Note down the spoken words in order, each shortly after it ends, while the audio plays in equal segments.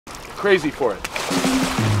crazy for it.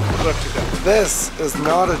 Look at that. This is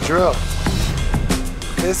not a drill.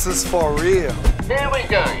 This is for real. Here we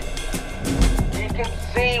go. You can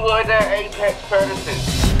see why they're apex predators.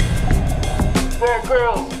 Bear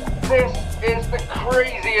Grylls, this is the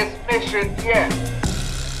craziest mission yet.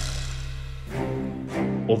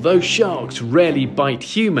 Although sharks rarely bite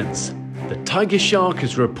humans, the tiger shark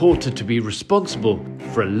is reported to be responsible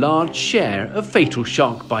for a large share of fatal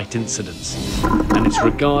shark bite incidents, and it's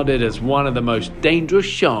regarded as one of the most dangerous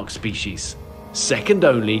shark species, second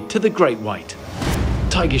only to the great white.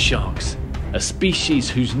 Tiger sharks, a species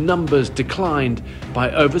whose numbers declined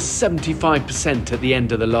by over 75% at the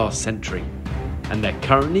end of the last century, and they're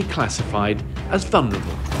currently classified as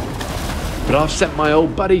vulnerable. But I've sent my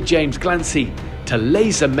old buddy James Glancy to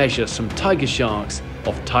laser measure some tiger sharks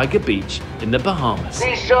off Tiger Beach in the Bahamas.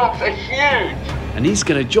 These sharks are huge! And he's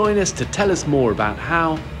going to join us to tell us more about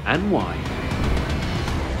how and why.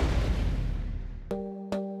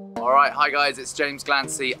 Alright, hi guys, it's James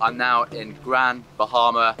Glancy. I'm now in Grand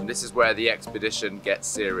Bahama, and this is where the expedition gets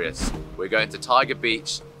serious. We're going to Tiger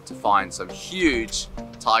Beach to find some huge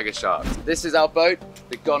tiger sharks. This is our boat,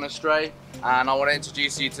 the Gone Astray, and I want to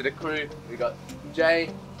introduce you to the crew. We've got Jay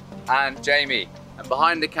and Jamie. And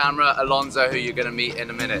behind the camera, Alonso, who you're going to meet in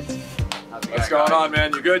a minute. What's going on,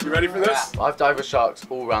 man? You good? You ready for this? Yeah. I've dived with sharks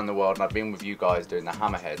all around the world, and I've been with you guys doing the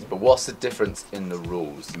hammerheads. But what's the difference in the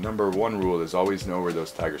rules? Number one rule is always know where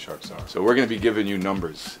those tiger sharks are. So we're going to be giving you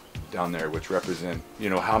numbers down there, which represent,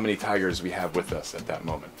 you know, how many tigers we have with us at that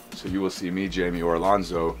moment. So you will see me, Jamie, or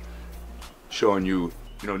Alonso showing you,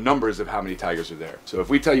 numbers of how many tigers are there. So if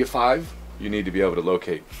we tell you 5, you need to be able to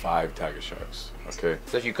locate 5 tiger sharks. Okay.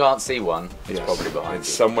 So if you can't see one, it's probably behind it's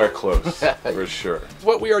you. Somewhere close, for sure.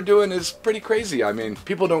 What we are doing is pretty crazy. I mean,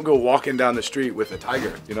 people don't go walking down the street with a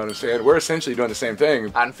tiger. You know what I'm saying? We're essentially doing the same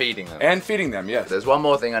thing. And feeding them. And feeding them, yes. There's one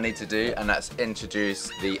more thing I need to do, and that's introduce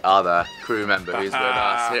the other crew member who's with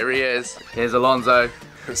us. Here he is. Here's Alonso.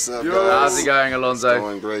 What's up, How's guys? it going, Alonso? It's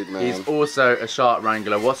going great, man. He's also a shark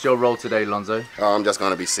wrangler. What's your role today, Alonso? Oh, I'm just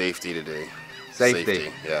going to be safety today.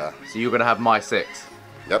 Safety? Yeah. So you're going to have my 6.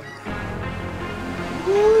 Yep.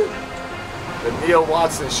 The Neil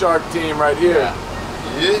Watson shark team right here.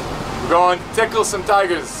 Yeah. We're going to tickle some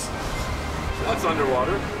tigers. That's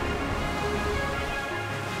underwater.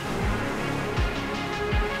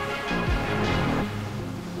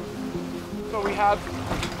 So we have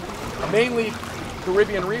mainly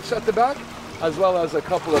Caribbean reefs at the back, as well as a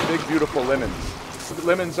couple of big, beautiful lemons. The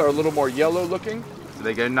lemons are a little more yellow looking. Do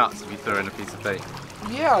they go nuts if you throw in a piece of bait?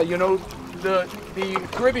 Yeah, the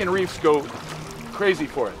Caribbean reefs go crazy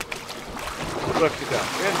for it. Look at that.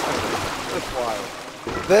 It's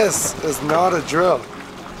wild. This is not a drill.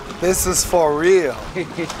 This is for real.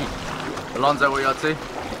 Alonso, what are you up to?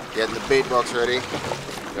 Getting the bait box ready.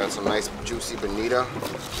 Got some nice juicy bonita.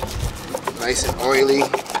 Nice and oily.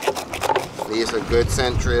 Leaves a good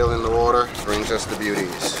scent trail in the water. Brings us the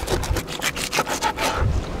beauties.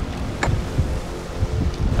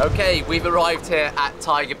 Okay, we've arrived here at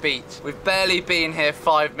Tiger Beach. We've barely been here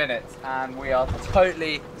 5 minutes and we are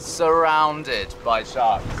totally surrounded by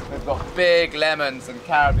sharks. We've got big lemons and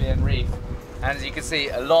Caribbean reef. And as you can see,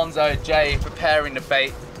 Alonso, Jay preparing the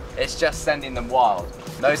bait. It's just sending them wild.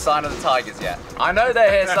 No sign of the tigers yet. I know they're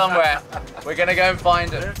here somewhere. We're gonna go and find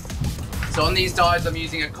them. So on these dives, I'm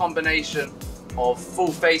using a combination of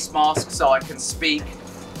full face mask so I can speak,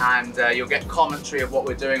 and you'll get commentary of what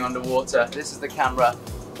we're doing underwater. This is the camera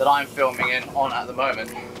that I'm filming in on at the moment.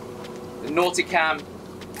 The Nauticam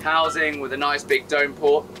housing with a nice big dome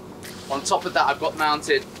port. On top of that, I've got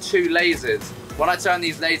mounted 2 lasers. When I turn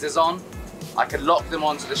these lasers on, I can lock them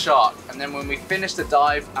onto the shark, and then when we finish the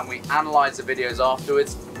dive and we analyze the videos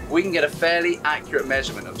afterwards, we can get a fairly accurate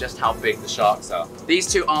measurement of just how big the sharks are. These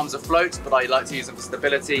 2 arms are floats, but I like to use them for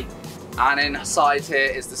stability. And inside here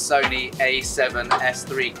is the Sony A7S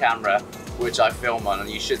III camera, which I film on, and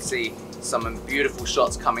you should see some beautiful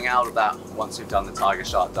shots coming out of that once we've done the tiger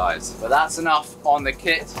shark dives. But that's enough on the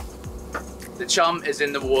kit. The chum is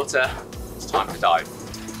in the water. It's time to dive.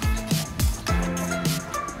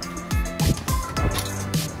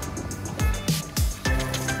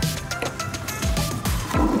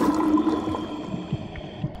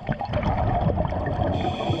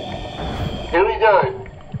 Here we go.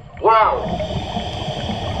 Wow.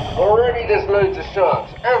 Already there's loads of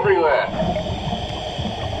sharks everywhere.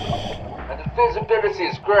 And the visibility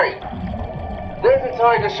is great. There's a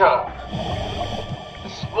tiger shark. A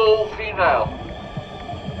small female.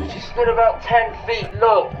 She's still about 10 feet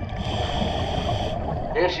long.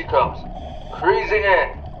 Here she comes. Cruising in.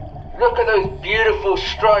 Look at those beautiful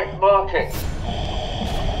striped markings.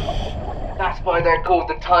 That's why they're called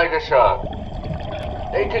the tiger shark.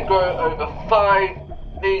 They can grow over 5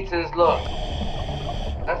 meters long.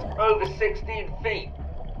 That's over 16 feet.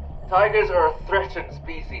 Tigers are a threatened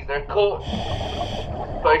species. They're caught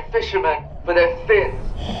by fishermen for their fins.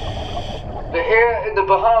 But here in the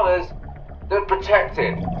Bahamas, they're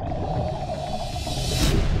protected.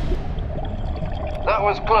 That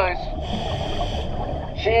was close.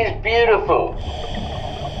 She is beautiful.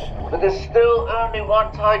 But there's still only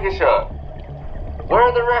one tiger shark. Where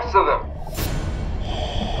are the rest of them?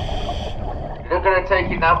 Look at her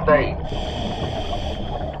taking that bait.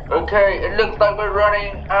 Okay, it looks like we're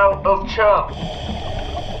running out of chum.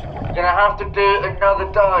 We're gonna have to do another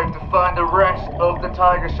dive to find the rest of the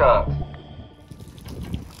tiger sharks.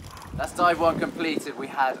 That's dive 1 completed. We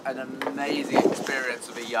had an amazing experience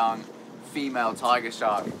with a young female tiger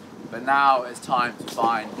shark. But now it's time to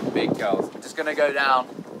find the big girls. We're just gonna go down,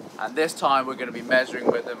 and this time we're gonna be measuring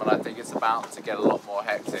with them, and I think it's about to get a lot more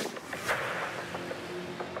hectic.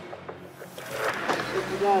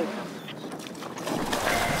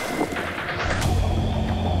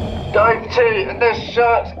 Dive 2, and there's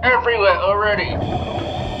sharks everywhere already.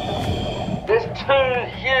 There's 2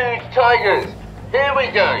 huge tigers. Here we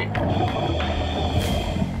go.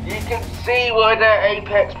 You can see why they're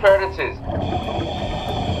apex predators.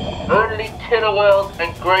 Only killer whales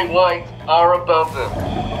and great whites are above them.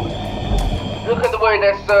 Look at the way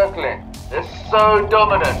they're circling. They're so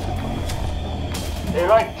dominant. They're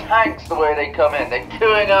like tanks the way they come in. They're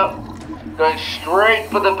queuing up, going straight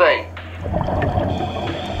for the bait.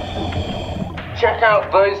 Check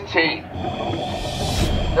out those teeth.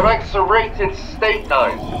 They're like serrated steak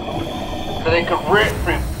knives. So they can rip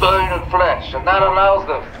through bone and flesh, and that allows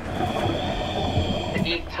them to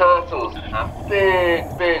eat turtles and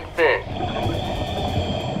big fish.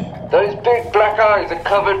 Those big black eyes are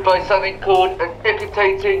covered by something called a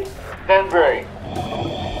nictitating membrane.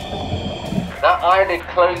 That eyelid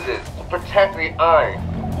closes to protect the eye.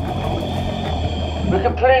 We're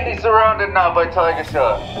completely surrounded now by tiger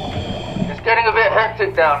sharks. It's getting a bit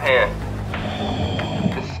hectic down here.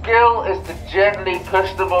 The skill is to gently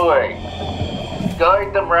push them away.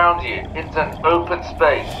 Guide them round you into an open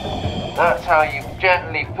space. That's how you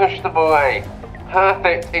gently push them away.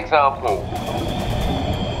 Perfect example.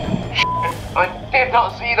 I did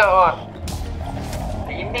not see that one.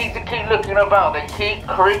 You need to keep looking about. They keep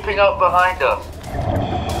creeping up behind us.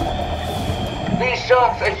 These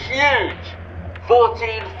sharks are huge.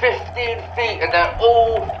 14, 15 feet, and they're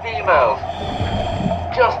all females.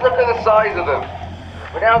 Just look at the size of them.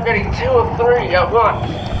 We're now getting 2 or 3 at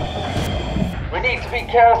once. We need to be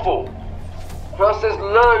careful. Plus there's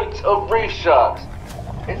loads of reef sharks.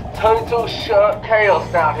 It's total shark chaos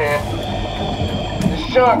down here. There's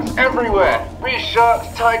sharks everywhere. Reef sharks,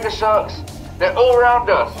 tiger sharks, they're all around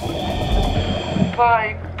us.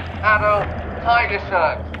 5 adult tiger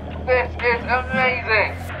sharks. This is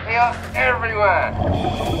amazing. They are everywhere.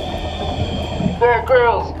 Bear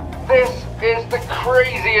Grylls, this is the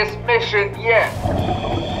craziest mission yet.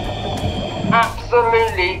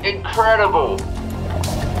 Absolutely incredible.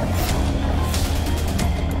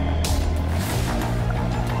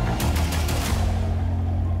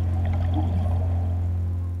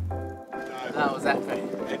 That was epic.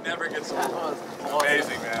 It never gets That old. was awesome.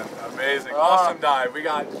 Amazing, man. Amazing. Awesome dive. We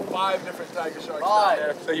got 5 different tiger sharks down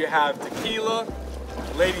there. So you have tequila,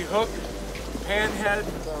 lady hook, panhead,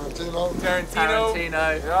 Tarantino.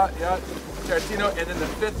 Yeah. Tarantino, and then the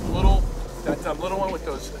 5th little, that little one with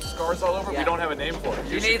those scars all over. Yeah. We don't have a name for it.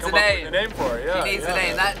 He needs a name. A name for it. Yeah. He needs a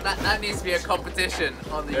name. That needs to be a competition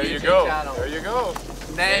on the There you YouTube go. channel. There you go.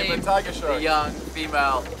 Name a tiger shark. the young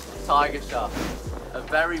female tiger shark. A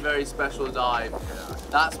very, very special dive.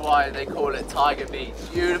 That's why they call it Tiger Beach.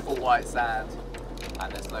 Beautiful white sand,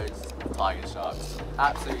 and there's loads of tiger sharks.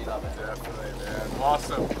 Absolutely love it. Definitely, man.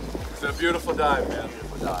 Awesome. It's a beautiful dive, man.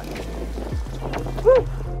 Beautiful dive. Woo.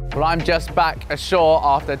 Well, I'm just back ashore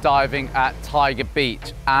after diving at Tiger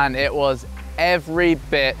Beach, and it was every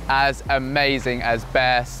bit as amazing as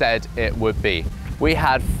Bear said it would be. We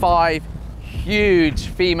had 5 huge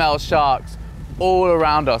female sharks all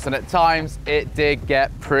around us, and at times it did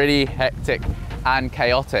get pretty hectic and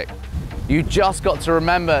chaotic. You just got to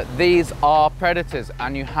remember these are predators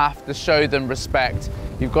and you have to show them respect.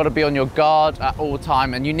 You've got to be on your guard at all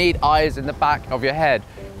time, and you need eyes in the back of your head,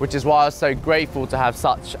 which is why I was so grateful to have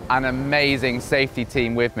such an amazing safety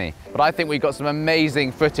team with me. But I think we got some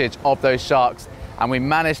amazing footage of those sharks, and we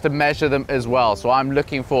managed to measure them as well. So I'm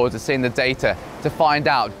looking forward to seeing the data to find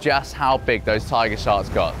out just how big those tiger sharks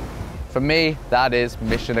got. For me, that is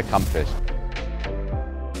mission accomplished.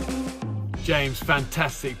 James,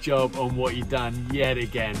 fantastic job on what you've done yet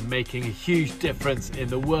again, making a huge difference in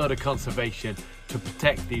the world of conservation to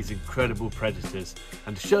protect these incredible predators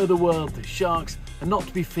and to show the world that sharks are not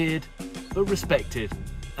to be feared, but respected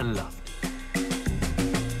and loved.